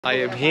I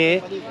am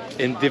here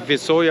in the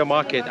Visoria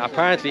market.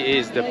 Apparently it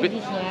is the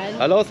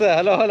hello sir,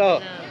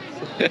 hello.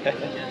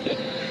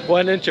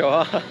 One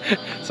intro, huh?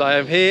 So I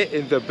am here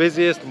in the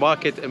busiest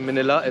market in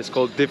Manila. It's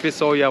called the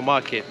Visoria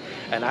market,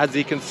 and as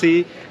you can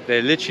see,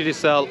 they literally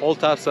sell all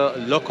types of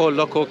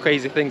loco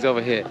crazy things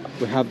over here.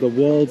 We have the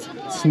world's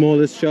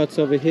smallest shirts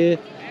over here.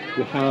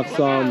 We have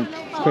some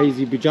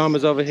crazy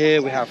pajamas over here.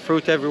 We have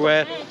fruit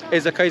everywhere.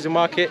 It's a crazy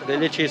market. They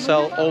literally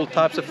sell all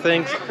types of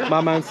things.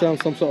 My man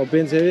sells some sort of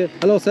bins here.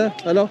 Hello sir,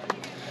 hello.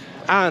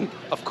 And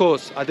of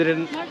course, I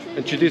didn't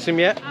introduce him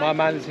yet. My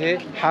man is here,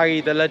 Harry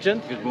the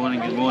legend. Good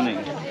morning, good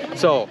morning.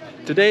 So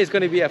today is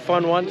going to be a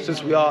fun one.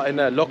 Since we are in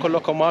a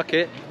loco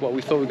market, what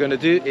we thought we were going to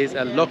do is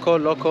a loco.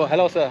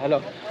 Hello sir,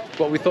 hello.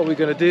 What we thought we were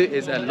going to do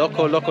is a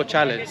loco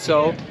challenge.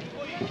 So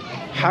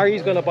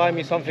Harry's going to buy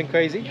me something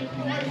crazy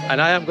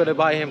and I am going to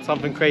buy him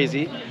something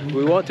crazy.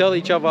 We won't tell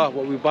each other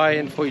what we're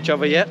buying for each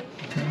other yet,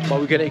 but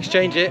we're going to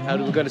exchange it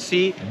and we're going to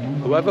see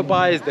whoever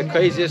buys the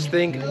craziest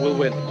thing will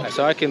win.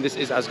 So I reckon this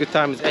is as good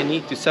time as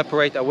any to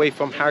separate away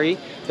from Harry.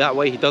 That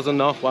way he doesn't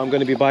know what I'm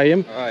going to be buying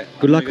him. All right.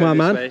 Good luck, my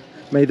man.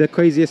 May the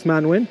craziest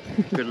man win.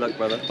 Good luck,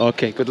 brother.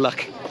 Okay, good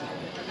luck.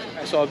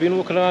 So I've been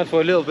walking around for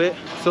a little bit,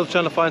 still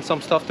trying to find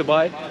some stuff to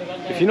buy.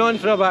 If you know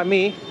anything about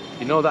me,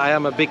 you know that I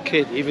am a big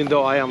kid. Even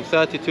though I am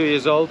 32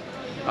 years old,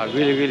 I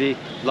really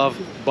love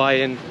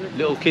buying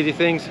little kiddie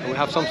things. We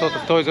have some sort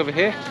of toys over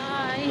here.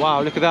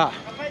 Wow, look at that.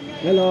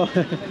 Hello.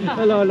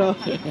 hello.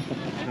 We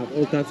have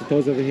all types of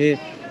toys over here.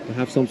 We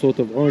have some sort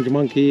of orange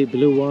monkey,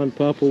 blue one,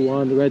 purple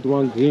one, red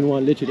one, green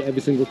one, literally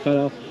every single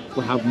color.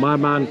 We have my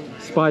man,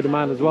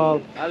 Spider-Man as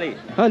well. Ali.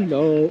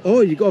 Hello.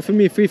 Oh, you got for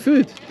me free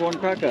food. Prawn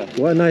cracker.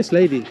 What a nice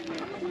lady.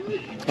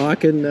 Oh, I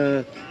can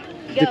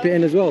dip it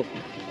in as well.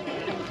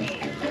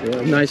 What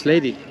a nice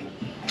lady.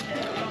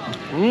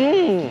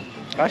 Mmm,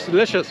 that's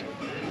delicious.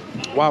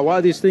 Wow, what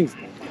are these things?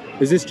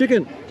 Is this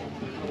chicken?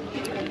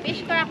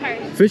 Fish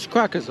crackers. Fish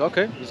crackers,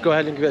 okay. Let's go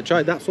ahead and give it a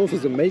try. That sauce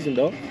is amazing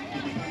though.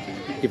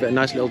 Give it a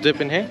nice little dip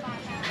in here.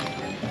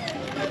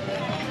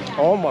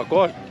 Oh my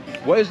god.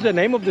 What is the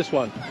name of this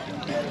one?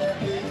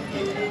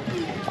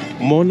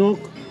 Monok.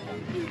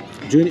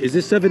 Is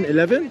this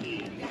 7-Eleven?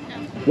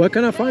 Where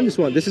can I find this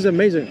one? This is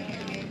amazing.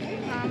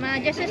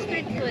 Just a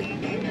street food.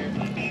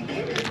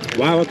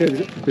 Wow, okay.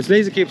 This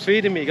laser keeps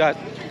feeding me, guys.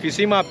 If you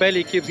see my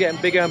belly keeps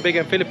getting bigger and bigger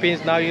in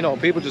Philippines, now you know,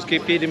 people just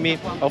keep feeding me,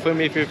 offering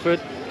me free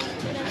food.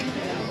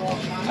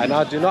 And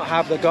I do not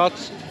have the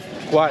guts,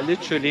 quite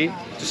literally,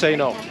 to say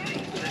no.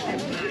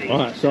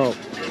 Alright, so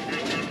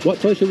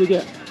what toy should we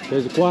get?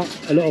 There's quite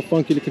a lot of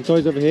funky looking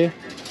toys over here.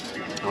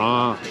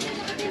 I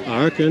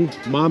reckon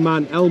my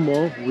man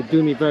Elmo would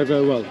do me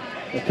very well.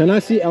 Can I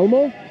see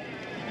Elmo?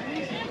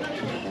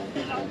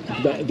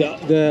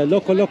 The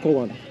loco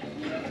one.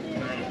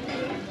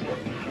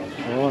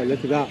 Oh,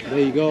 look at that. There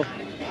you go.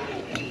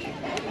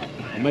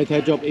 I made her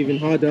job even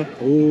harder.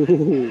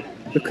 Ooh,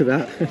 look at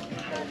that.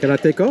 Can I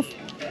take off?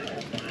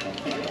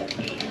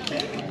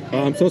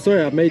 Oh, I'm so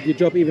sorry. I made your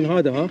job even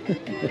harder, huh? No,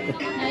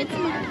 it's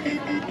not.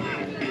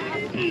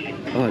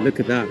 Oh, look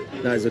at that.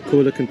 That is a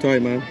cool looking toy,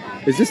 man.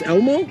 Is this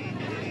Elmo?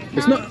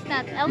 It's not.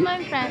 Elmo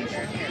and Friends.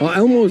 Oh,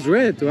 Elmo's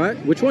red, right?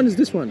 Which one is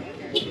this one?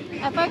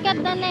 I forgot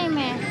the name,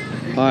 eh?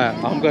 Alright,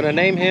 I'm gonna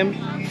name him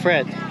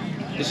Fred.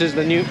 This is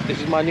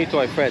my new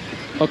toy, Fred.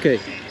 Okay,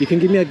 you can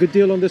give me a good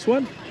deal on this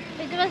one?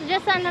 It was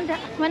just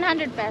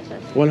 100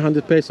 pesos.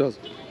 100 pesos.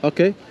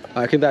 Okay,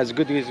 I think that's a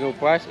good reasonable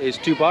price. It's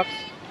 $2.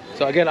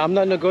 So again, I'm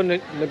not gonna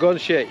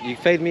negotiate. You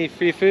paid me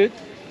free food,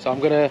 so I'm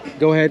gonna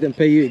go ahead and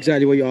pay you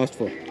exactly what you asked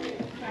for.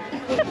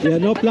 Yeah,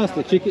 no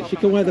plastic. She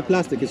can wear the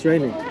plastic. It's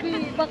raining.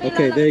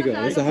 Okay, there you go.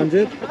 That's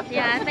 100.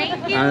 Yeah,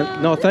 thank you.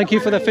 And no, thank you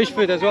for the fish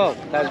food as well.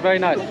 That's very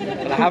nice.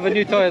 And I have a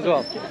new toy as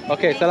well.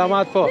 Okay,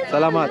 salamat po.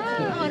 Salamat.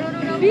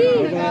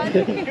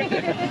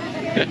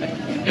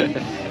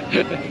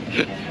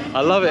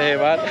 I love it here,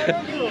 man.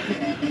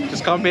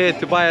 Just come here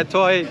to buy a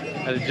toy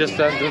and it just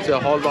turns into a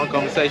whole long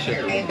conversation.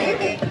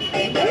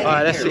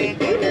 Alright, let's see.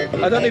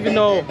 I don't even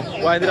know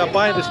why I ended up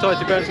buying this toy,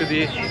 to be honest with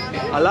you.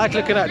 I like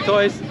looking at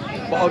toys,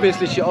 but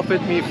obviously she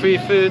offered me free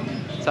food,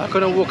 so I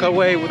couldn't walk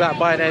away without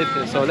buying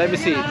anything. So let me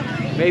see.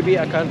 Maybe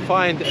I can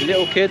find a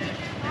little kid,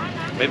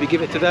 maybe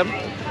give it to them.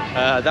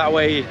 That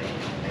way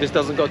this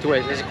doesn't go to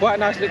waste. It's quite a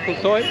nice little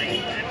toy.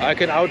 I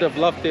reckon I would have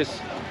loved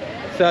this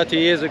 30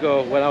 years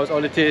ago when I was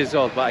only 2 years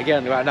old. But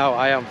again, right now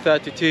I am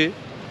 32.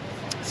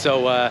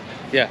 So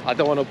yeah, I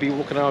don't want to be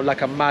walking around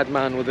like a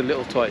madman with a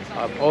little toy.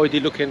 I'm already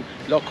looking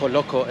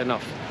loco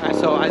enough. And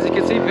so as you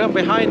can see from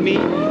behind me,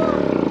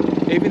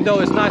 even though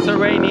it's nice and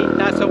rainy,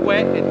 nice and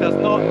wet, it does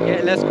not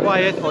get less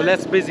quiet or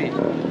less busy.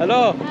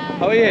 Hello,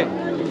 how are you?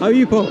 How are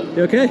you, Paul?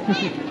 You okay?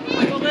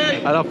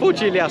 And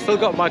unfortunately, I still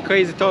got my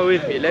crazy toy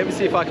with me. Let me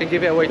see if I can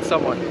give it away to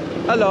someone.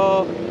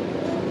 Hello.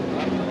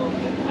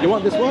 You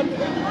want this one?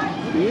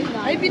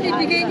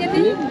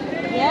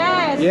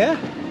 Yes. Yeah?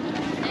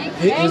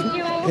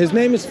 His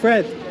name is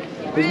Fred.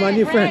 He's my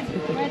new friend.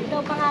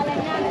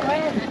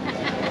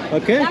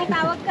 Okay?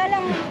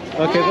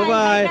 Okay,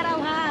 bye-bye.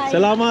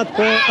 Salamat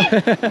po.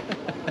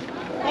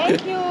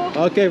 Thank you.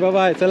 Okay,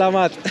 bye-bye.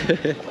 Salamat.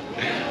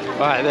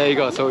 Alright, there you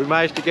go. So we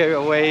managed to give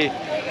away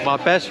my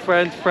best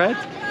friend, Fred.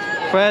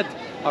 Fred,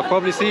 I'll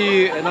probably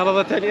see you in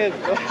another 10 years.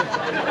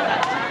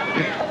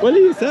 What are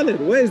you selling?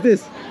 What is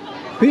this?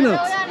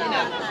 Peanuts?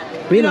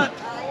 Peanut.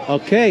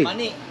 Okay.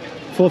 Money.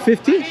 For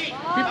 50? 50.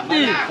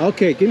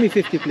 Okay, give me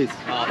 50 please.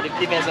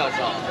 50 pesos.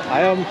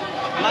 I am...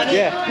 Money.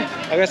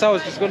 Yeah, I guess I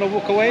was just gonna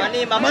walk away.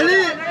 Money,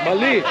 Mali.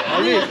 Mali.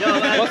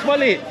 What's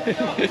Mali?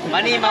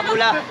 Money,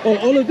 Mapula. Oh,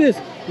 all of this?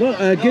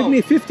 No, give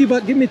me 50,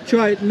 but give me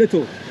try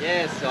little.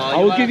 Yes.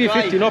 I will give you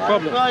 50, no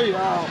problem.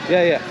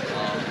 Yeah, yeah.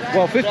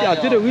 Well, 50, I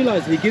didn't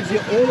realize he gives you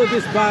all of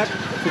this back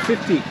for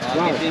 50. Wow.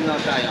 Ibigay na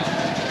tayo.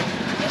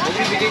 Huwag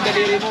ibigay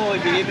daliri mo,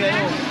 ibigay mo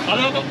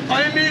ano. Ano?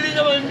 Mamimili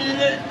na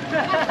mamimili.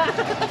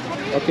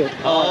 Okay.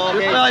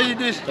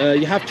 Okay.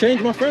 You have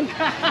change, my friend?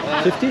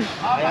 50?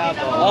 I have.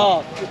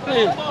 Oh,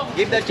 50.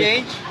 Give the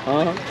change.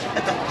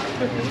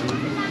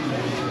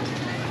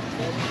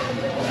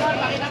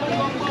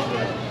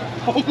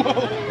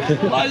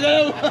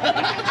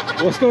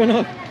 What's going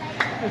on?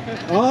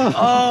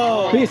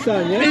 Oh, peace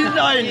sign, yeah?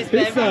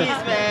 Peace sign.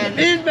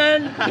 Peace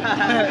man.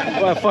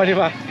 Well, funny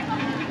man.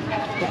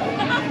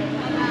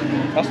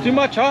 That's too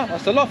much, huh?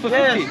 That's a lot for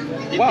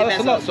 50. Wow,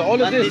 that's a lot. So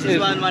all of this is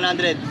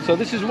 100. So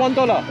this is $1.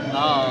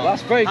 Oh,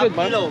 that's very good,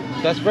 man. Kilo.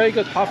 That's very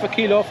good. Half a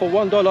kilo for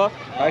 $1.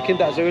 I reckon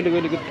that's a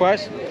really good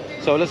price.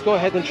 So let's go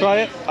ahead and try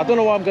it. I don't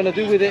know what I'm gonna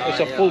do with it. It's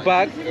a full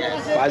bag,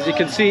 but as you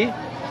can see,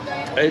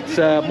 it's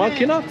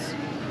monkey nuts.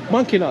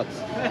 Monkey nuts.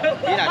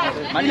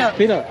 Peanut.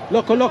 Peanut.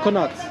 Loko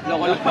nuts.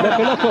 Loko.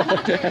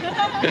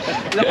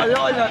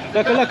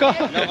 Loko.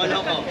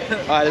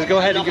 Alright, let's go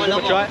ahead and give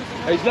them a try.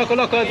 He's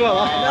Loko as well,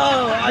 huh?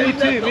 No, Me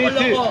too.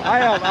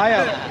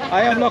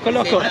 I am Loko.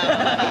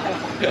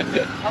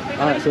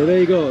 Alright, so there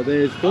you go.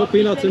 There's 4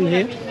 peanuts in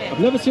here. I've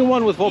never seen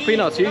one with 4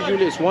 peanuts.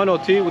 Usually it's 1 or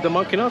 2 with the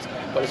monkey nuts.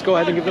 But let's go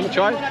ahead and give them a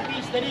try.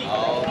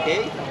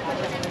 Okay.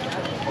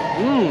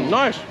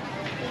 Nice.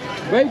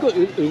 Very good.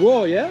 It's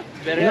raw, yeah?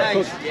 Very Not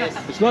nice, cooked. yes.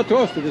 It's not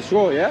toasted, it's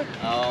raw, yeah?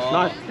 Oh.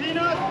 Nice.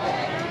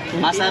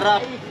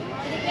 Masarap.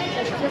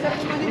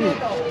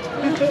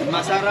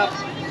 Masarap.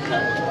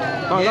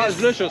 Oh, that's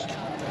delicious.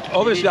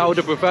 Obviously, I would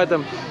have preferred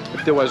them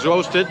if they was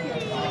roasted.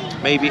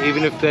 Maybe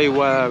even if they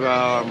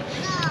were,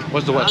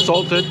 what's the word,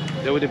 salted.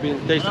 They would have been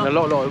tasting a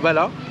lot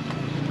better.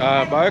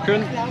 But I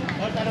reckon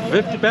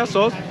 50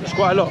 pesos is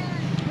quite a lot.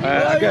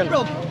 Again,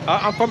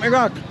 I'm from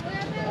Iraq.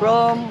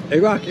 From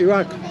Iraq.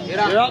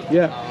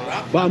 Yeah.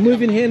 But I'm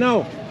moving here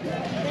now.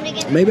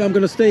 Maybe I'm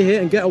gonna stay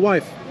here and get a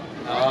wife.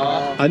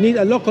 I need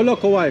a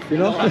Loko wife, you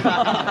know?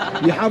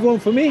 You have one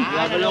for me?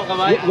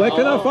 Where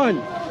can I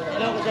find?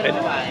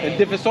 In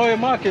the Visalia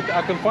market,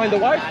 I can find a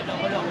wife?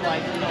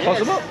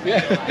 Possible?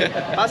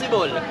 Yeah.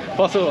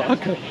 Possible.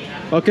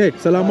 Okay,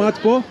 salamat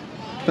po.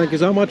 Thank you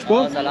so much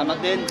po.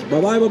 Salamat din.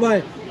 Bye.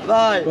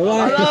 Bye.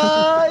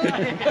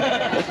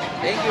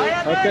 Thank you.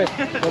 Okay,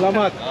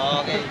 salamat.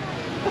 Okay.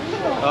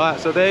 Alright,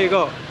 so there you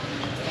go.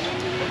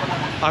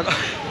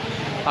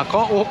 I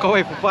can't walk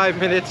away for 5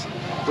 minutes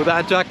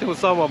without interacting with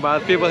someone, man.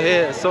 People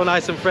here are so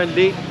nice and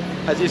friendly.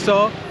 As you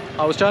saw,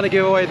 I was trying to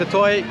give away the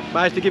toy,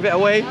 managed to give it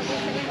away.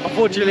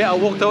 Unfortunately, I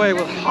walked away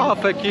with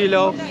half a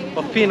kilo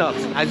of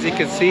peanuts. As you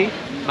can see,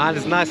 man,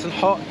 it's nice and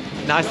hot,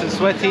 nice and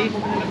sweaty.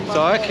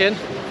 So I reckon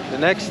the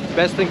next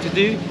best thing to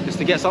do is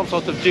to get some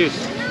sort of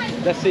juice.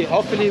 Let's see,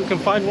 hopefully we can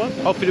find one.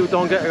 Hopefully we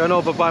don't get run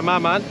over by my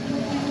man.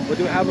 What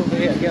do we have over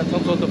here? Again,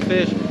 some sort of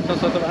fish, some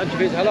sort of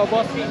anchovies. Hello,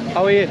 boss.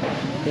 How are you?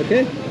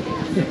 Okay?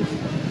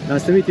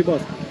 Nice to meet you,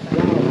 boss.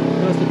 Wow,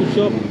 nice little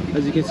shop.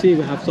 As you can see,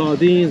 we have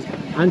sardines,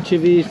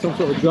 anchovies, some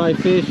sort of dry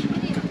fish.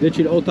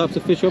 Literally all types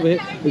of fish over here.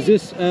 Is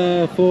this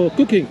for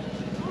cooking?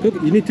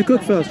 You need to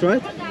cook first,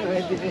 right?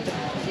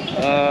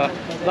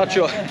 Not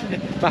sure.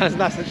 Man's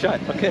nice and shy.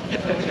 Okay.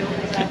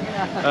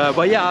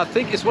 But yeah, I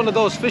think it's one of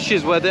those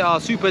fishes where they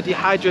are super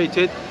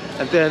dehydrated,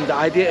 and then the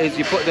idea is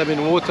you put them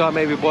in water,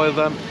 maybe boil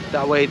them.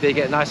 That way they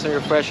get nice and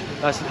refreshed,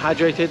 nice and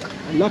hydrated.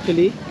 And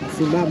luckily, I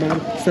see my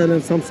man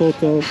selling some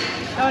sort of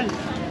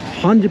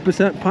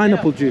 100%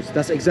 pineapple juice.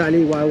 That's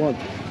exactly what I want.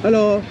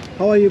 Hello,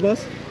 how are you,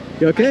 boss?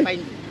 You okay?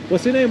 Fine.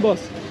 What's your name,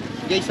 boss?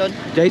 Jason.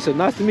 Jason,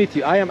 nice to meet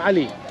you. I am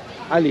Ali.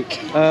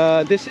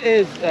 This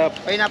is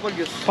Pineapple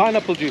juice.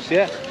 pineapple juice,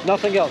 yeah?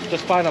 Nothing else,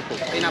 just pineapple.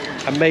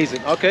 Pineapple.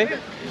 Amazing, okay.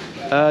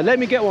 Let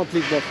me get one,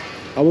 please, boss.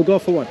 I will go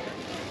for one.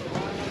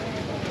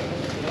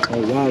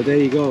 Oh, wow, there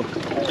you go.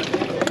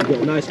 You've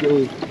got nice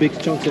little big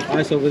chunks of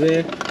ice over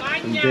there.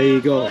 And there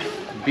you go.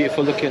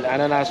 Beautiful looking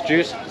ananas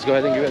juice. Let's go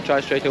ahead and give it a try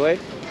straight away.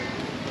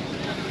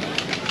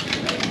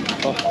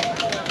 Oh,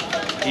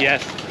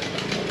 yes.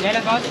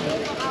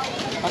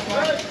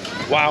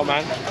 Wow,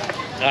 man.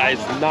 That is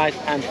nice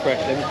and fresh.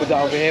 Let me put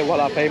that over here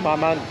while I pay my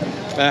man.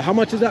 How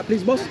much is that,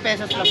 please, boss?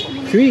 Pesos lang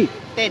po. 3.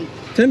 10.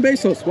 10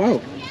 pesos. Wow,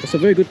 that's a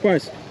very good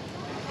price.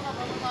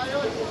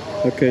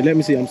 Okay, let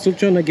me see. I'm still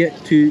trying to get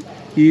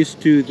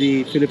used to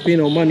the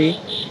Filipino money.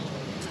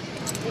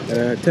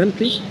 10,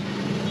 please.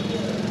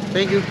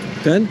 Thank you.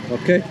 10.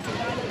 Okay.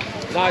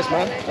 Nice,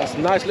 man. That's a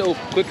nice little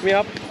quick me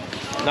up.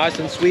 Nice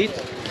and sweet.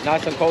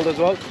 Nice and cold as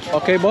well.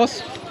 Okay,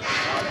 boss.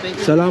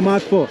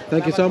 Salamat po.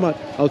 Thank you so much.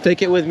 I'll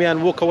take it with me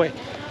and walk away.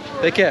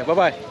 Take care. Bye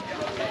bye.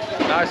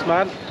 Nice,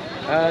 man.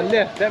 And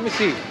yeah, let me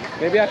see.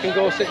 Maybe I can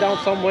go sit down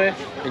somewhere,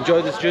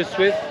 enjoy this juice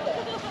with.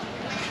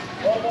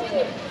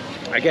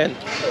 Again,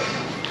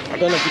 I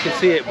don't know if you can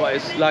see it, but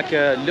it's like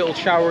a little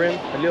showering,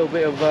 a little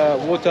bit of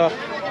water.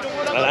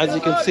 And as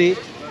you can see,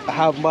 I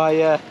have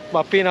my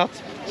my peanut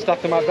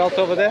stuck in my belt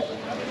over there.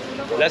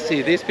 Let's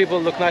see, these people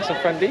look nice and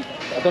friendly.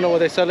 I don't know what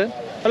they're selling.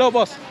 Hello,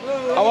 boss.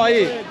 How are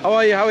you? How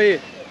are you? How are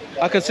you?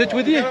 I can sit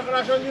with you?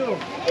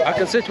 I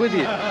can sit with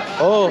you.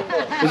 Oh,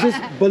 is this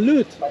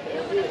balut?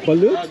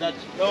 Balut?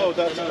 No,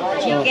 that's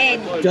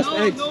Chicken. Just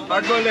eggs?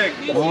 hard-boiled egg.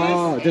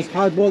 Oh, just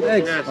hard-boiled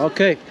eggs. Yes.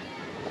 Okay.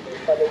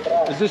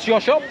 Is this your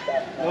shop?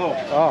 No.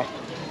 Ah,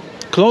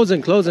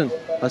 closing.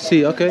 I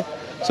see. Okay.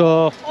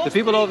 So the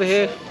people over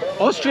here,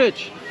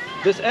 ostrich.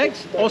 This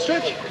eggs,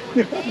 ostrich.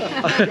 I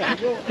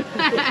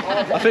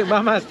think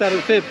my man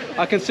started fib.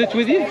 I can sit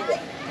with you.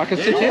 I can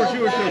sit here.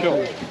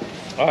 Sure.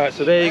 All right.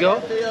 So there you go.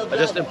 I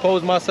just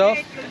imposed myself,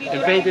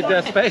 invaded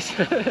their space,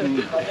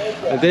 and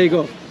there you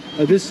go.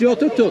 This is your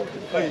tuk-tuk.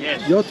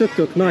 Yes. Your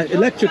tuk-tuk. Nice,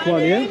 electric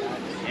one, yeah.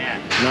 Yeah.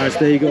 Nice.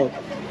 There you go.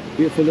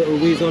 Beautiful little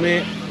wheels on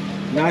it.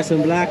 Nice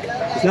and black.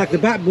 It's like the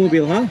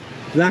Batmobile, huh?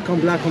 Black on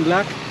black on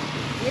black.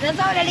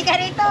 Mirasol, halika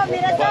rito,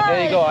 Mirasol. But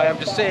there you go. I am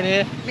just sitting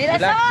here,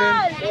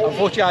 relaxing.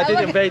 Unfortunately, I did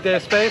invade their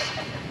space.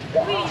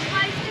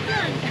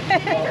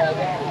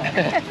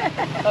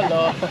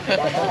 Hello.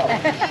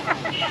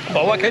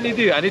 But what can you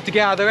do? I need to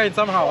get out of the rain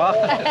somehow, huh?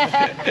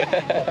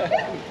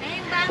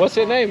 What's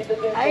your name?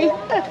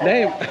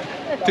 Name?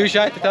 Too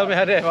shy to tell me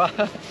her name, huh?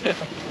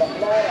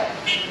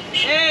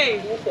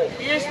 Hey,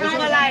 here's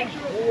lookalike.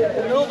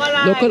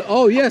 Lookalike. Local.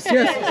 Oh yes.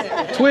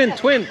 Twin.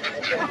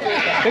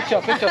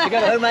 Picture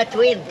together. You're my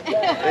twin.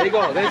 There you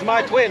go. There's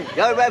my twin.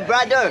 You're my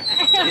brother.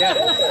 Yeah.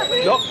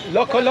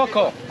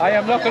 Loko. I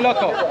am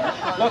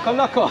Loko.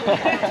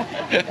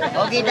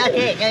 Okay, that's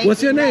it.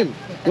 What's your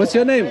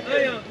name?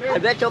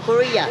 Alberto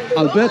Korea.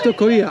 Alberto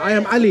Korea. I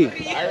am Ali.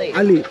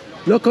 Ali.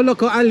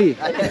 Loko Ali.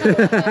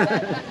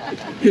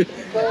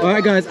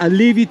 Alright guys, I'll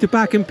leave you to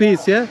pack in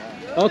peace, yeah?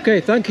 Okay,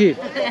 thank you.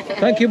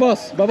 Thank you,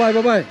 boss. Bye-bye.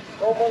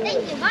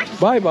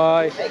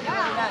 Bye-bye.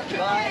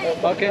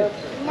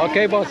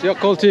 Okay, boss, you're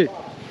cool too.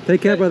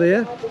 Take care, brother,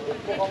 yeah?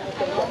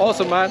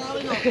 Awesome, man.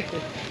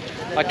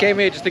 I came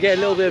here just to get a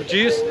little bit of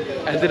juice,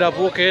 ended up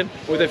walking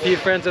with a few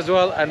friends as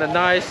well, and a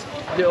nice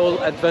little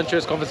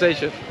adventurous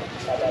conversation.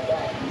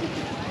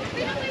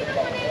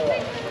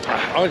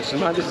 Honestly,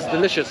 man, this is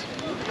delicious.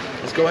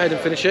 Let's go ahead and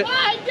finish it.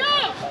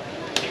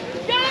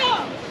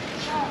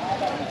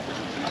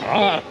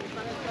 Ah.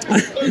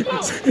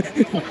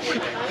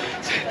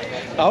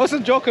 I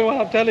wasn't joking when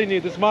I'm telling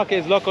you this market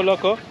is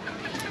Loko.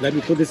 Let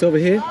me put this over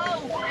here.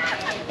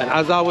 And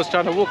as I was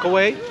trying to walk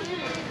away,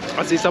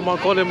 I see someone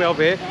calling me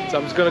over here. So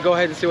I'm just going to go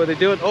ahead and see what they're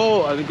doing.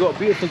 Oh, and we've got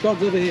beautiful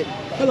dogs over here.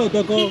 Hello,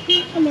 doggo.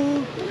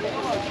 Hello.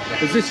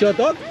 Is this your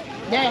dog?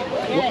 Yeah.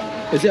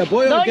 Is it a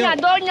boy or a girl?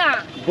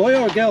 Doña. Boy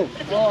or a girl?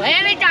 Oh,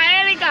 Erica.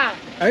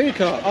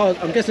 Erica. Oh,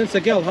 I'm guessing it's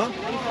a girl, huh?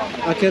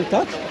 I can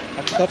touch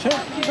her?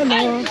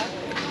 Hello.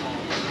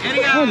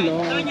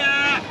 Hello.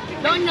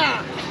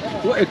 Doña.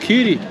 What a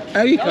cutie.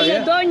 Erica,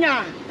 yeah?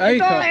 Doña.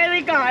 Erica.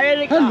 Erica.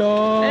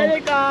 Hello.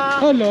 Erica.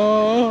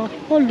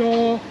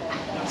 Hello.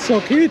 So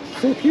cute.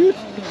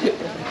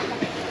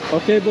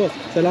 Okay, boss.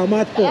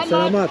 Salamat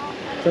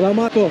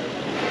po.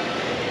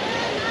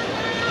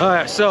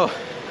 Alright, so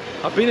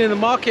I've been in the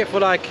market for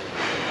like,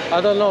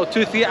 I don't know,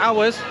 2-3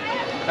 hours,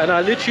 and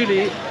I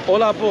literally,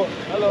 all I bought,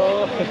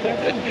 hello.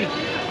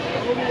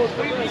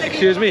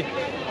 Excuse me.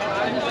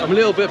 I'm a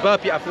little bit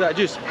burpy after that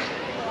juice.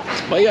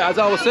 But yeah, as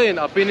I was saying,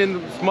 I've been in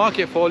the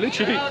market for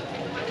literally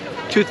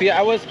 2-3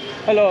 hours.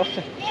 Hello.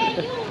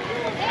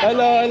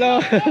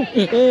 Hello.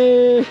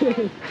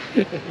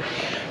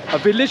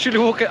 I've been literally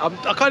walking,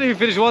 I can't even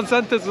finish one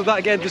sentence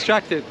without getting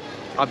distracted.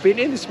 I've been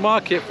in this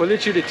market for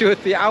literally 2 or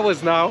 3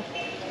 hours now,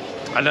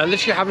 and I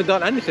literally haven't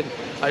done anything.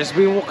 I've just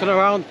been walking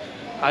around,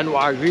 and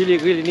what I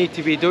really need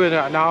to be doing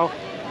right now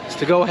is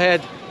to go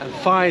ahead and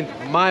find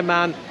my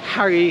man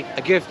Harry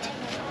a gift.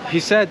 He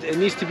said it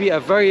needs to be a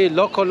very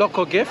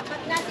Loko gift,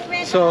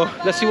 so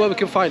let's see where we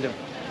can find him.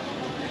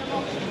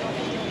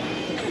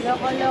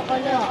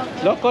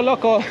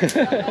 Loko.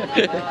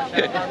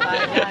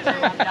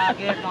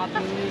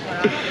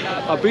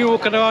 I've been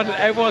walking around and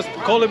everyone's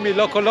calling me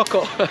Loko.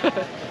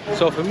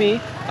 So for me,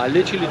 I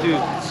literally do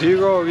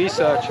zero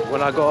research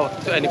when I go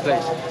to any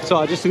place. So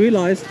I just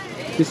realized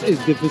this is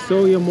the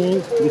Visoria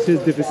Mall, this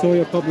is the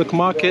Visoria Public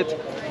Market.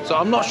 So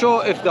I'm not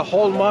sure if the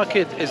whole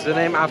market is the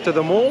name after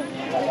the mall,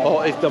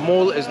 or if the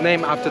mall is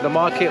named after the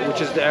market,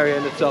 which is the area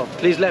in itself.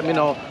 Please let me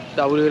know.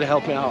 That would really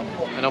help me out.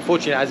 And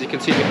unfortunately, as you can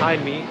see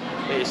behind me,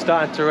 it's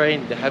starting to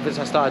rain, the heavens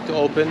are starting to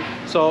open,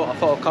 so I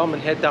thought I'd come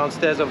and head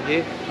downstairs over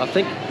here. I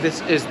think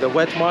this is the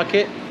wet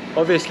market.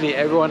 Obviously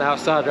everyone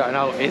outside right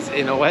now is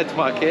in a wet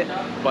market,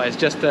 but it's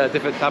just a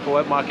different type of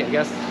wet market, I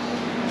guess.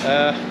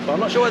 But I'm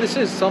not sure what this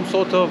is, some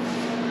sort of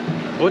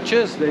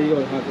butchers. There you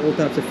go, have all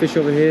types of fish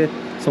over here,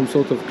 some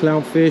sort of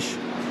clownfish.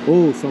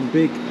 Oh, some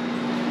big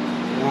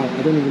Wow,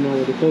 I don't even know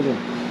what they call them.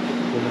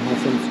 We're gonna have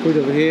some squid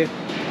over here.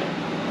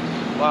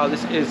 Wow,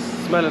 this is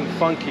smelling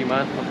funky,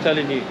 man. I'm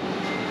telling you.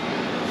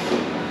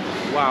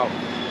 Wow.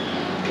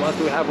 What else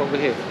do we have over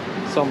here?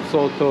 Some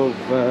sort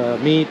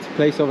of meat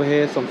place over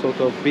here, some sort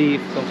of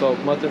beef, some sort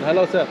of mutton.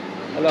 Hello, sir.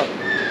 Hello.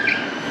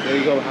 There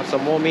you go. We have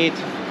some more meat.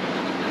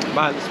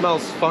 Man, it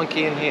smells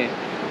funky in here.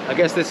 I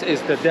guess this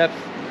is the depth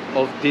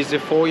of the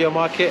Euphoria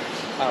market.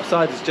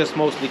 Outside it's just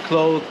mostly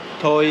clothes,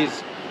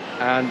 toys,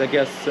 and I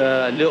guess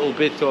a little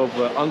bit of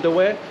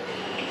underwear.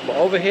 But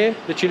over here,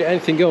 literally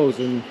anything goes.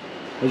 And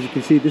as you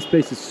can see, this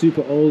place is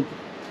super old,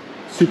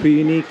 super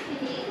unique,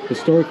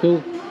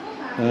 historical.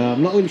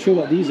 I'm not really sure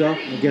what these are.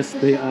 I guess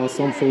they are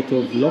some sort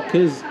of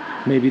lockers.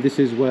 Maybe this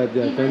is where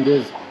the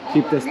vendors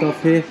keep their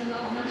stuff here.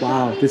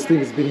 Wow, this thing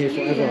has been here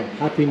forever.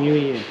 Happy New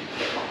Year.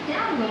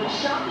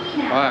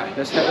 Alright,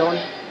 let's head on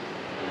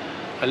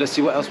and let's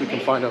see what else we can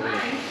find over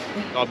here.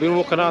 I've been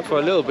walking out for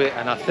a little bit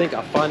and I think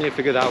I finally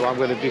figured out what I'm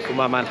going to do for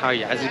my man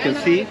Harry. As you can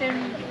see,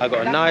 I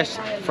got a nice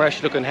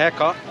fresh looking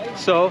haircut,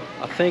 so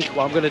I think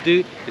what I'm going to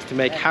do is to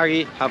make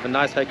Harry have a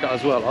nice haircut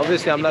as well.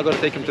 Obviously I'm not going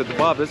to take him to the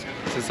barbers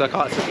since I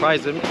can't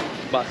surprise him,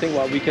 but I think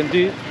what we can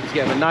do is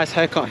get him a nice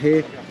haircut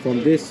here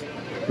from this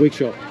wig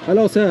shop.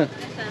 Hello sir,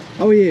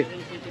 how are you?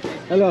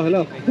 Hello,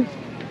 hello.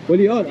 What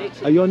are you on?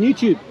 Are you on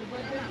YouTube?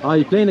 Are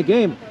you playing a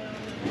game?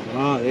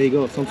 Ah, there you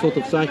go, some sort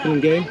of cycling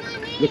game.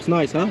 Looks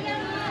nice, huh?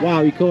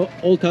 Wow, we got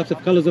all types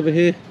of colors over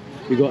here.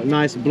 We got a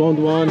nice blonde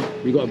one,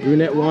 we got a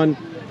brunette one.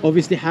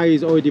 Obviously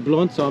Harry's already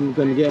blonde, so I'm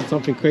gonna get him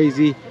something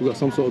crazy. We got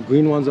some sort of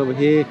green ones over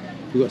here.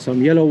 We got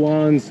some yellow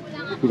ones.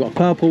 We got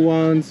purple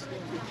ones.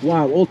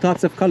 Wow, all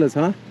types of colors,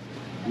 huh?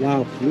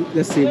 Wow,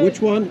 let's see,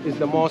 which one is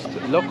the most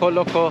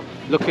Loko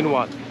looking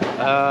one?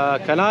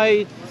 Can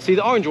I see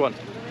the orange one?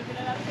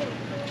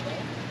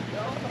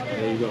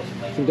 There you go.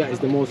 I think that is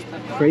the most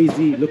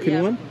crazy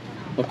looking one.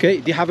 Okay,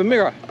 do you have a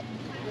mirror?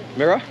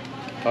 Mirror?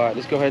 All right,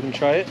 let's go ahead and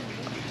try it.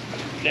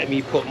 Let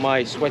me put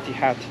my sweaty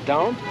hat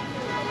down.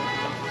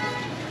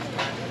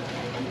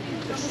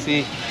 Let's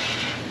see.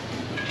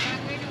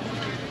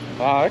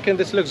 I reckon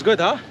this looks good,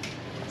 huh?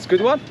 It's a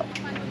good one.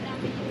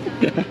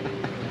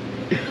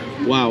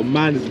 Wow,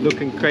 man is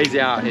looking crazy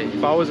out here.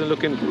 If I wasn't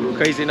looking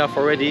crazy enough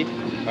already,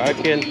 I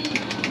reckon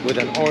with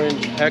an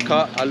orange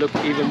haircut, I look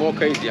even more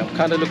crazy. I'm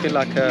kind of looking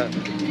like a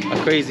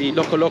crazy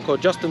Loko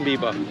Justin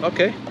Bieber.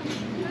 Okay.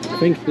 I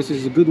think this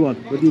is a good one.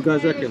 What do you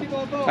guys reckon?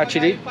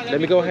 Actually, let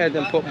me go ahead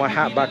and put my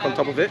hat back on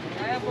top of it.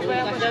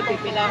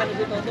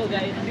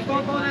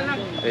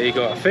 There you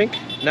go. I think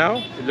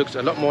now it looks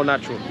a lot more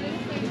natural.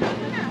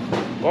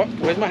 What?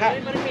 Where's my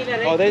hat?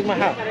 Oh, there's my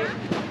hat.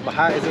 My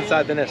hat is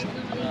inside the nest.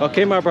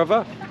 Okay, my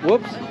brother.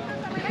 Whoops.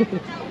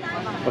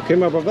 Okay,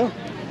 my brother.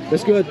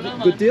 Let's go.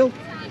 Good deal.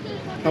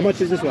 How much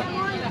is this one?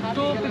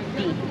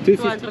 250.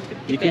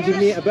 250. You can give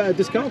me a better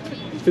discount?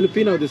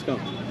 Filipino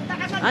discount.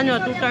 Ano,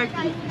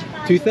 230.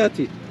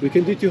 230. We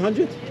can do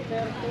 200?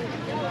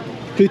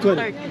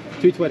 220.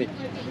 220.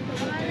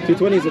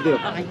 220 is a deal.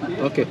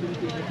 Okay.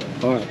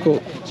 All right,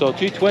 cool. So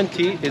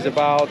 220 is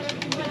about,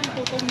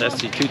 let's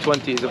see,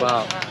 220 is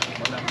about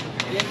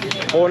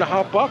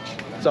 $4.50.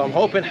 So I'm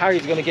hoping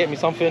Harry's gonna get me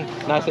something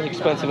nice and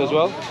expensive as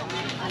well.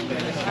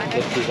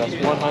 Let's see, that's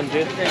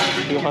 100,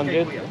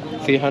 200,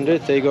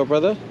 300. There you go,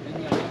 brother.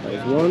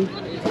 There's 1,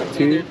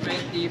 2,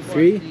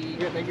 3.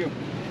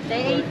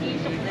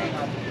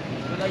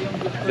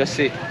 Let's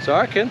see. So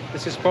I reckon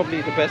this is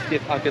probably the best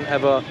gift I can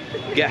ever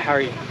get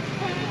Harry.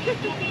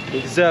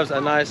 He deserves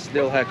a nice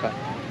little haircut.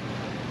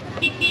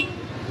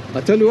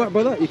 I tell you what,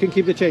 brother, you can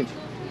keep the change.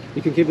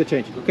 You can keep the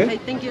change, okay? Okay,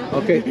 thank you.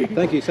 Okay,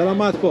 thank you.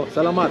 Salamat po.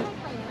 Salamat.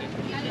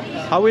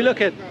 How we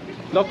looking?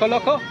 Loko?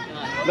 Loko,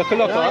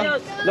 huh?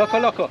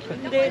 Loko.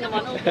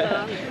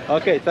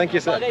 Okay, thank you,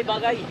 sir.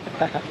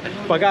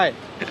 Pagay.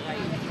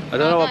 I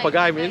don't know what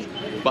pagay means,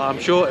 but I'm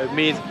sure it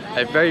means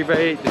a very,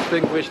 very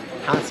distinguished,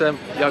 handsome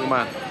young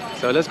man.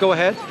 So let's go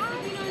ahead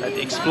and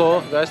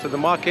explore the rest of the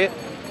market.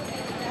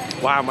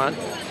 Wow, man.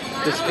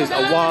 This is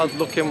a wild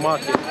looking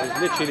market. There's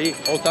literally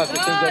all types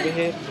of things over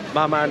here.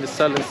 My man is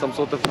selling some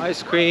sort of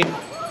ice cream.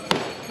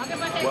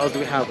 What else do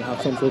we have? We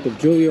have some sort of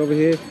jewelry over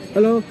here.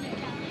 Hello.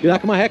 You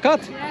like my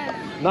haircut? Yeah.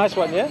 Nice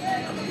one, yeah?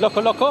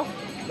 Loko. Loko.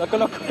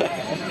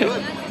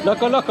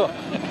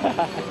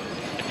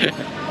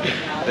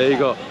 There you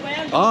go.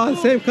 Ah,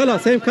 same color.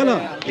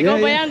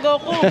 Ikaw ba yan,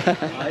 Goku?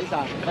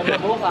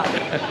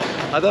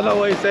 I don't know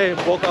what he's saying.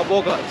 Boca.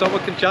 If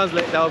someone can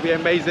translate, that would be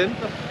amazing.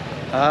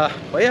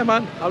 But yeah,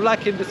 man, I'm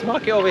liking this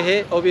market over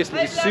here.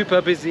 Obviously, it's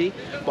super busy,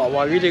 but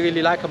what I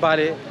really like about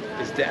it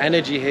is the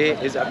energy here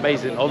is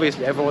amazing.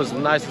 Obviously, everyone's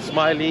nice and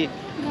smiley.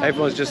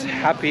 Everyone's just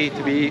happy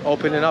to be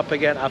opening up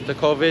again after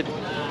COVID.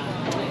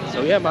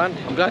 So yeah, man,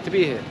 I'm glad to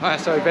be here. Alright,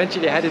 so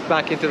eventually I headed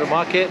back into the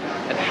market,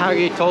 and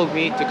Harry told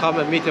me to come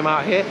and meet him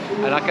out here,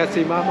 and I can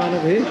see my man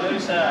over here.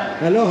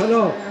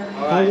 Hello.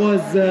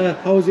 Right.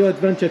 How was your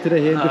adventure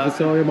today here in the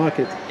Visaria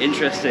market?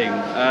 Interesting.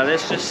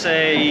 Let's just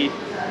say,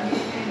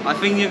 I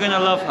think you're gonna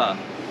love her.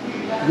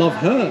 Love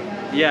her?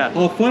 Yeah.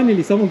 Oh,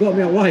 finally, someone got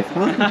me a wife,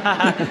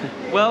 huh?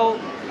 Well,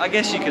 I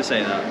guess you could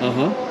say that.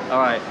 Uh-huh. All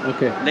right.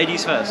 Okay.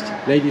 Ladies first.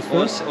 Ladies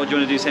first? Or do you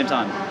want to do same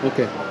time?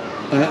 Okay.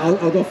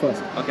 I'll go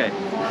first. Okay.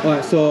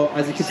 Alright, so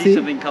as you can See see...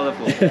 something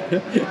colourful.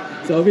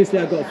 So obviously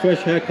I got a fresh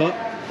haircut.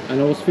 And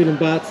I was feeling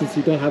bad since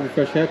you don't have a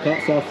fresh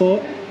haircut. So I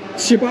thought,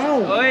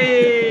 Shibao!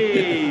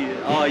 Oi!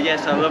 Oh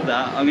yes, I love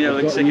that. I'm going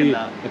to look sick in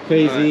that. A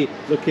crazy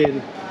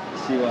looking...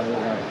 See what I look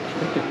like.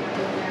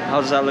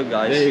 How does that look,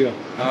 guys? There you go.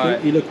 All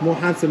right. You look more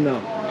handsome now.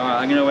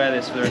 Alright, I'm going to wear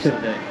this for the rest of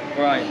the day.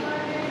 Alright.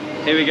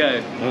 Here we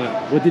go.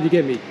 Alright, what did you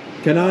get me?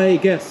 Can I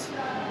guess?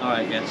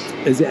 Alright, guess.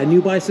 Is it a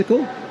new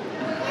bicycle?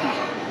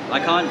 I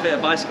can't fit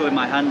a bicycle in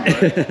my hand,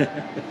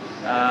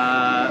 bro.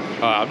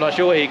 I'm not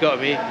sure what you got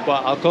me,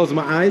 but I'll close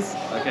my eyes.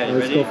 Okay,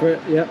 Let's ready? go for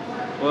it. Yep.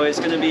 Well, it's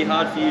going to be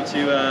hard for you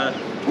to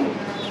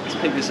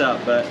pick this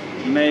up, but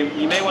you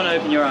may want to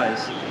open your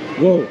eyes.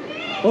 Whoa!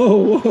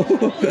 Oh,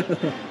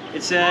 whoa!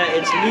 It's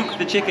Luke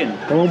the chicken.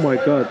 Oh my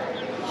god!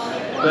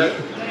 But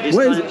it's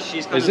What is kind it?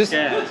 she's kind Is of this-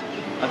 scared.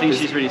 I think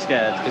she's really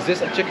scared. Is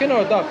this a chicken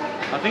or a duck?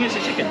 I think it's a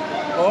chicken,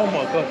 Oh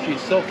my god,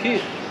 she's so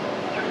cute.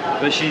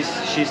 but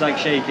she's like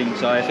shaking.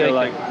 So I feel Shaking.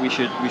 like we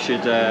should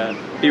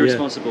be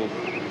responsible.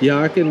 Yeah,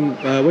 I can.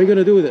 What are you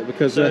gonna do with it?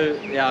 Because So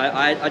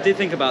yeah, I did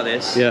think about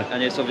this, Yeah.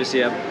 and it's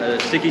obviously a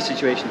sticky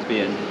situation to be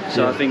in.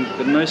 So Yeah. I think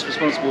the most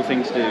responsible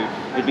thing to do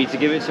would be to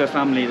give it to a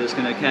family that's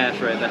going to care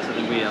for it better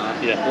than we are,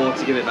 Yeah. or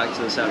to give it back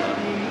to the seller.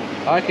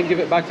 I can give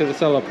it back to the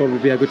seller. Probably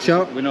be a good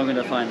shout. We're not going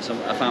to find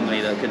a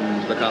family that can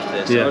look after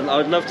this. Yeah. I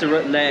would love to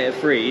let it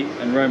free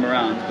and roam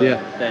around, but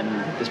Yeah. then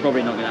it's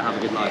probably not going to have a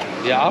good life.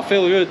 Yeah, I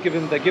feel good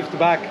giving the gift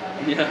back.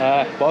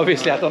 Yeah. But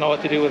obviously, I don't know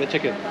what to do with the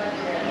chicken.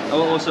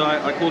 Oh, also,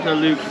 I called her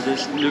Luke because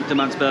it's Luke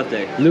Demant's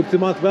birthday. Luke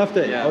Demant's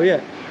birthday. Yeah. Oh yeah.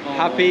 Oh.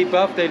 Happy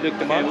birthday, Luke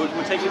Okay, Demant.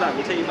 we'll take you back.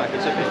 We'll take you back.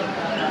 It's okay.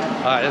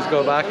 All right, let's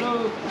go back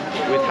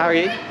with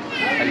Harry,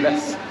 and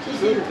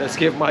let's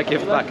give my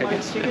gift back, I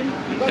guess.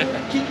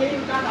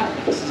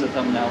 This is a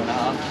thumbnail and a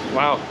half.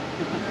 Wow.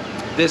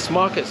 This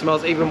market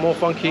smells even more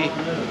funky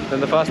than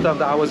the first time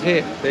that I was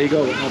here. There you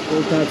go. We have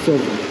all types of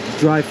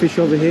dry fish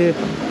over here.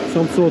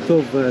 Some sort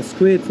of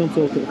squid, some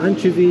sort of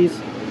anchovies.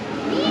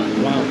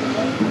 Wow.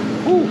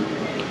 Ooh.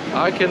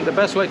 I reckon the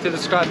best way to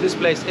describe this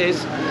place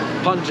is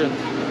pungent.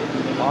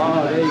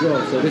 Ah, there you go.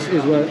 So this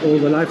is where all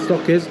the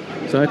livestock is.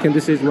 So I reckon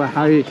this is where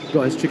Harry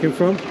got his chicken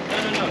from.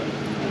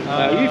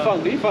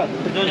 Refund.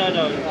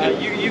 No.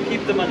 You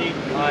keep the money.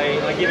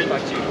 I give it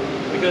back to you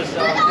because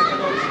I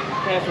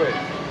cannot care for it.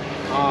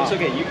 It's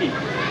okay. You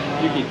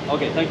keep.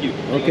 Okay. Thank you.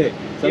 Okay.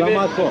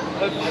 Salamat po.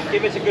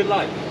 Give it a good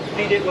life.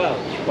 Feed it well.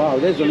 Wow,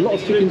 there's a lot of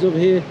chickens over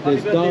here.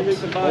 There's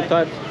doves, all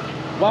types.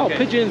 Wow, Okay.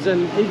 pigeons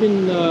and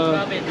even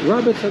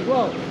rabbits as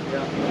well.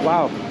 Yeah.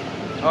 Wow.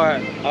 All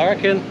right, I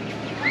reckon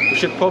we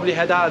should probably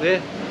head out of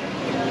there.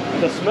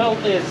 The smell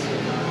is,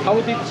 how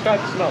would you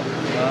describe the smell?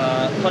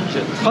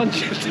 Pungent.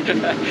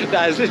 Pungent.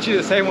 That is literally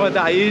the same word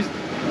that I used.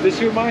 This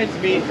reminds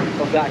me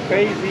of that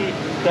crazy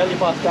deli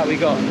bus that we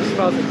got. It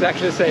smells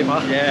exactly the same,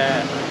 huh?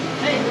 Yeah.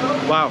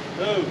 Wow.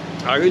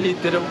 I really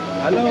didn't.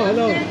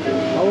 Hello.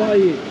 How are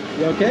you?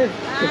 You okay?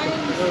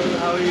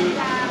 How are you?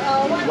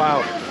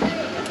 Wow.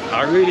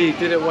 I really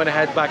didn't want to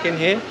head back in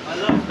here.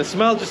 The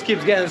smell just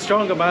keeps getting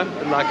stronger, man.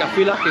 Like, I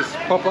feel like it's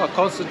proper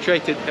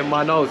concentrated in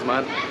my nose,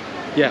 man.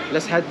 Yeah,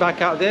 let's head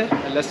back out there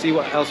and let's see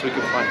what else we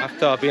can find.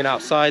 After being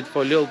outside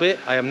for a little bit,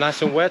 I am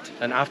nice and wet.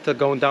 And after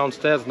going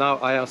downstairs, now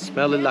I am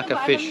smelling like a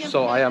fish.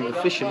 So I am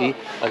officially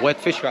a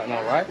wet fish right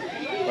now, right?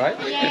 Right?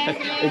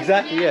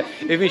 Exactly, yeah.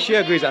 Even she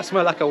agrees, I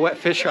smell like a wet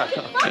fish right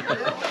now.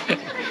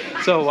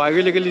 So what I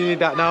really need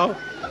that now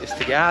is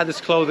to get out of this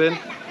clothing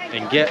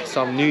and get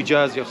some new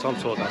jersey of some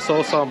sort. I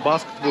saw some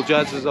basketball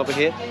jerseys over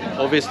here.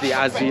 Obviously,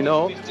 as you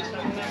know,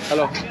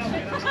 hello.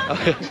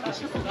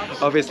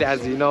 Obviously,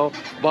 as you know,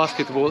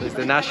 basketball is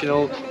the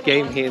national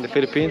game here in the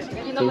Philippines.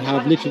 So we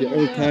have literally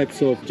all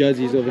types of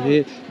jerseys over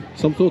here.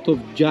 Some sort of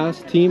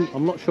jazz team.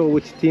 I'm not sure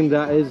which team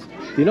that is.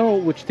 Do you know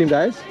which team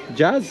that is?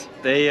 Jazz?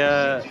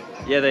 They're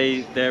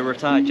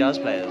retired jazz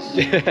players.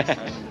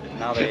 And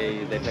now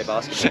they play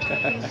basketball.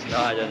 No,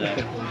 I don't know.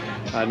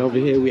 And over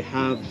here we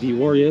have the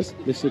Warriors.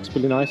 This looks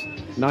pretty nice.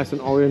 Nice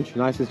and orange,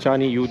 nice and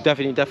shiny. You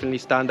definitely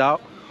stand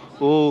out.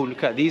 Oh,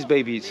 look at these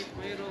babies.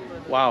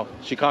 Wow,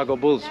 Chicago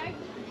Bulls.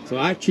 So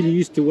I actually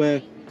used to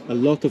wear a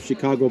lot of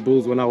Chicago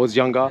Bulls when I was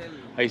younger.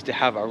 I used to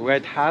have a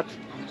red hat.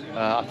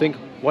 I think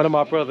one of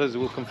my brothers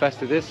will confess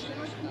to this.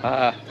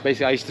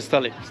 Basically, I used to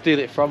steal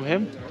it from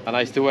him, and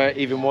I used to wear it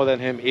even more than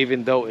him,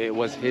 even though it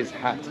was his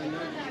hat.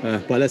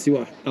 But let's see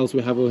what else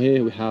we have over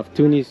here. We have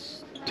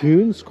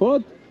Toon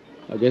Squad.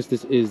 I guess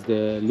this is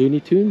the Looney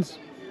Tunes.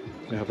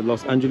 We have a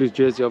Los Angeles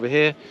jersey over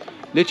here.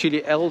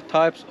 Literally all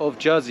types of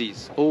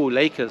jerseys. Oh,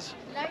 Lakers.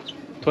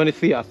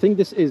 23. I think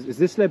this is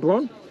this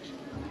LeBron?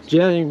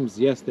 James.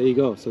 Yes, there you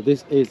go. So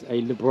this is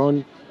a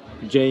LeBron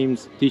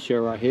James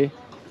t-shirt right here.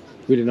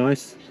 Really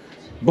nice.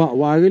 But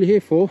what I'm really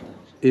here for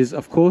is,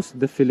 of course,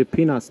 the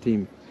Filipinas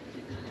team.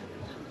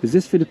 Is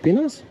this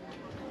Filipinas?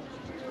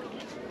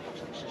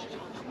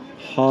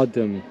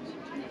 Hardem.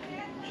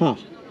 Huh.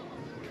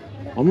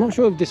 I'm not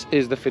sure if this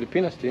is the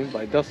Filipinas team,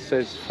 but it does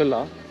says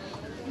Fila.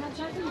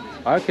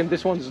 I reckon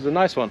this one's the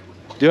nice one.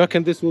 Do you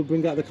reckon this will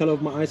bring out the color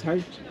of my eyes,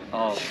 Harry?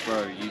 Oh,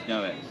 bro, you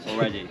know it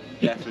already.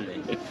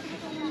 Definitely.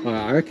 Alright,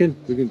 I reckon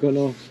we're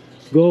gonna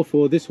go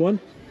for this one.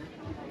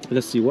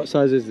 Let's see, what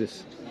size is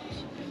this?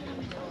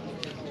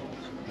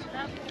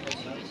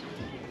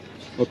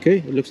 Okay,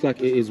 it looks like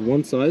it is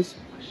one size,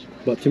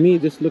 but to me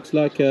this looks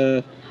like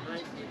an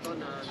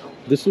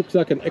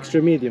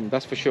extra medium,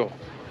 that's for sure.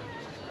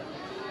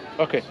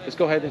 Okay, let's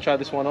go ahead and try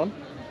this one on.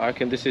 I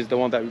reckon this is the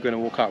one that we're going to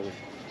walk out with.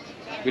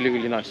 Really,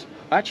 really nice.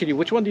 Actually,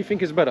 which one do you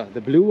think is better,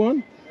 the blue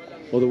one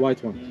or the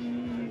white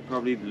one?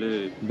 Probably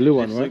blue. Blue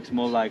one, this right? looks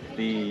more like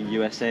the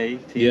USA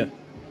team. Yeah.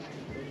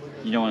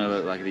 You don't want to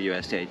look like the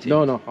USA team.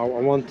 No, I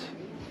want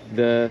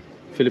the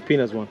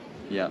Filipinas one.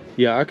 Yeah.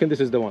 Yeah, I reckon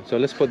this is the one. So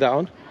let's put that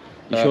on.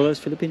 You sure that's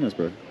Filipinos,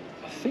 bro?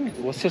 I think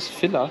it was just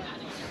filler.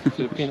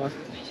 Filipinas.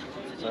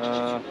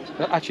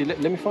 Actually,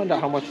 let me find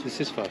out how much this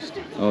is first.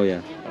 Oh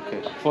yeah.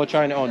 Okay, before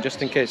trying it on,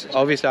 just in case.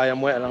 Obviously, I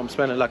am wet and I'm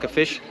smelling like a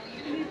fish.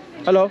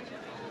 Hello.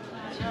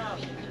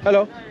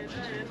 Hello.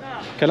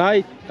 Can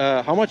I?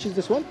 How much is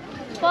this one?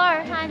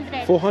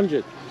 400.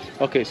 400.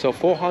 Okay, so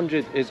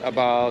 400 is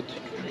about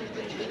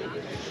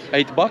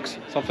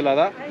 $8, something like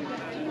that.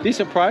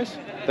 Decent price.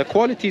 The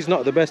quality is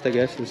not the best, I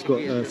guess. It's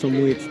got some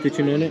weird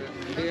stitching on it.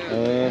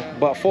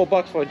 But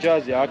 $4 for a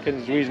jersey, I reckon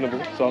is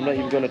reasonable. So I'm not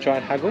even going to try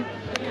and haggle.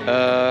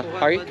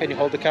 Harry, can you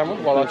hold the camera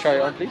while I try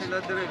it on, please?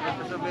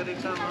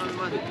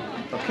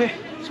 Okay,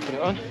 let's put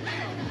it on.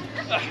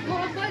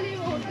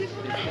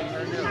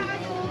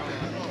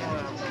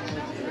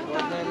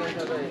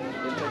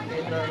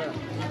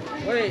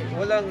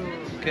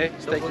 Okay,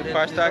 let's take the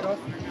price tag off.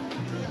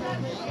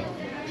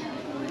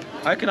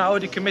 I reckon I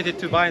already committed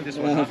to buying this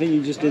one. Well, I think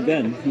you just did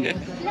then.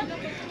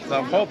 So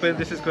I'm hoping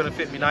this is going to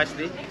fit me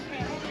nicely.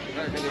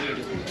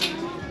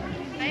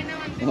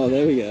 Oh,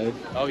 there we go.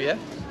 Oh yeah?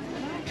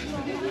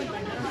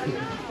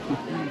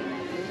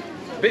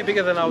 Bit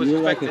bigger than I was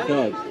You're expecting.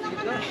 like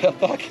a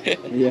thug. Okay.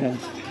 Yeah.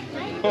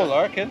 Cool,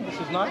 I reckon. This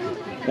is nice.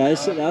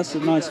 That's a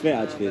nice fit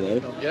actually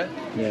though. Yeah?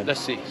 Yeah.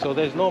 Let's see. So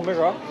there's no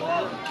mirror,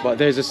 but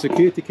there's a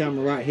security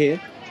camera right here.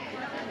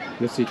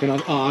 Let's see, can I?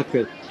 Oh, I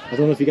could. I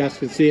don't know if you guys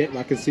can see it, but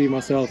I can see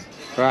myself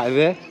right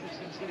there.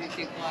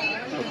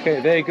 Okay,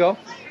 there you go.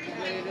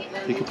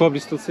 You can probably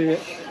still see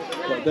it,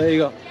 but there you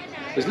go.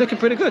 It's looking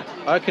pretty good.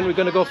 I reckon we're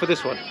gonna go for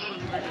this one.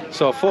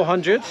 So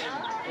 400.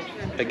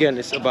 Again,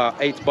 it's about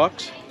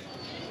 $8.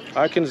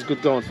 I reckon it's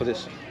good going for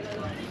this.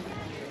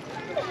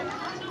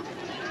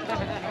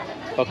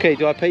 Okay,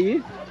 do I pay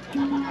you?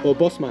 Or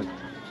boss man?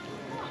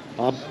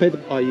 I'll pay the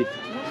you.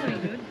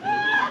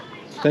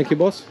 Thank you,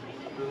 boss.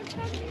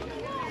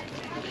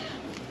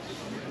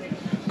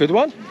 Good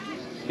one?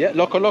 Yeah,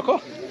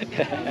 Loko.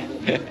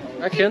 I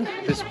reckon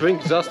this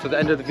brings us to the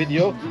end of the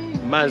video.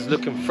 Man's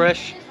looking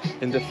fresh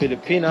in the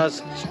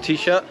Filipinas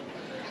t-shirt.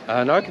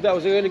 And I reckon that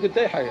was a really good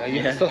day, Harry. Are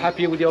you still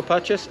happy with your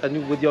purchase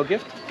and with your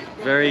gift?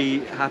 Very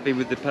happy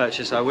with the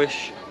purchase. I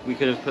wish we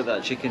could have put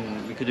that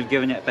chicken, we could have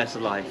given it a better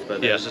life,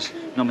 but there's just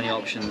not many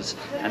options.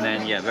 And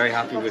then yeah, very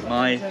happy with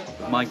my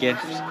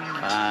gift,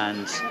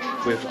 and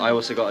I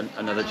also got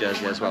another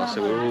jersey as well,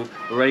 so we're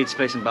ready to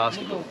play some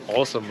basketball.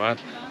 Awesome, man.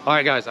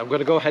 Alright guys, I'm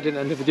gonna go ahead and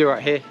end the video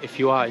right here. If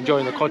you are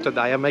enjoying the content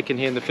that I am making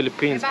here in the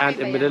Philippines and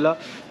in Manila,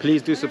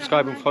 please do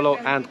subscribe and follow,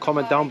 and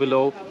comment down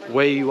below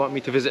where you want me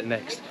to visit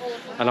next.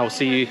 And I'll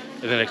see you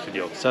in the next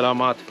video.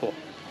 Salamat po.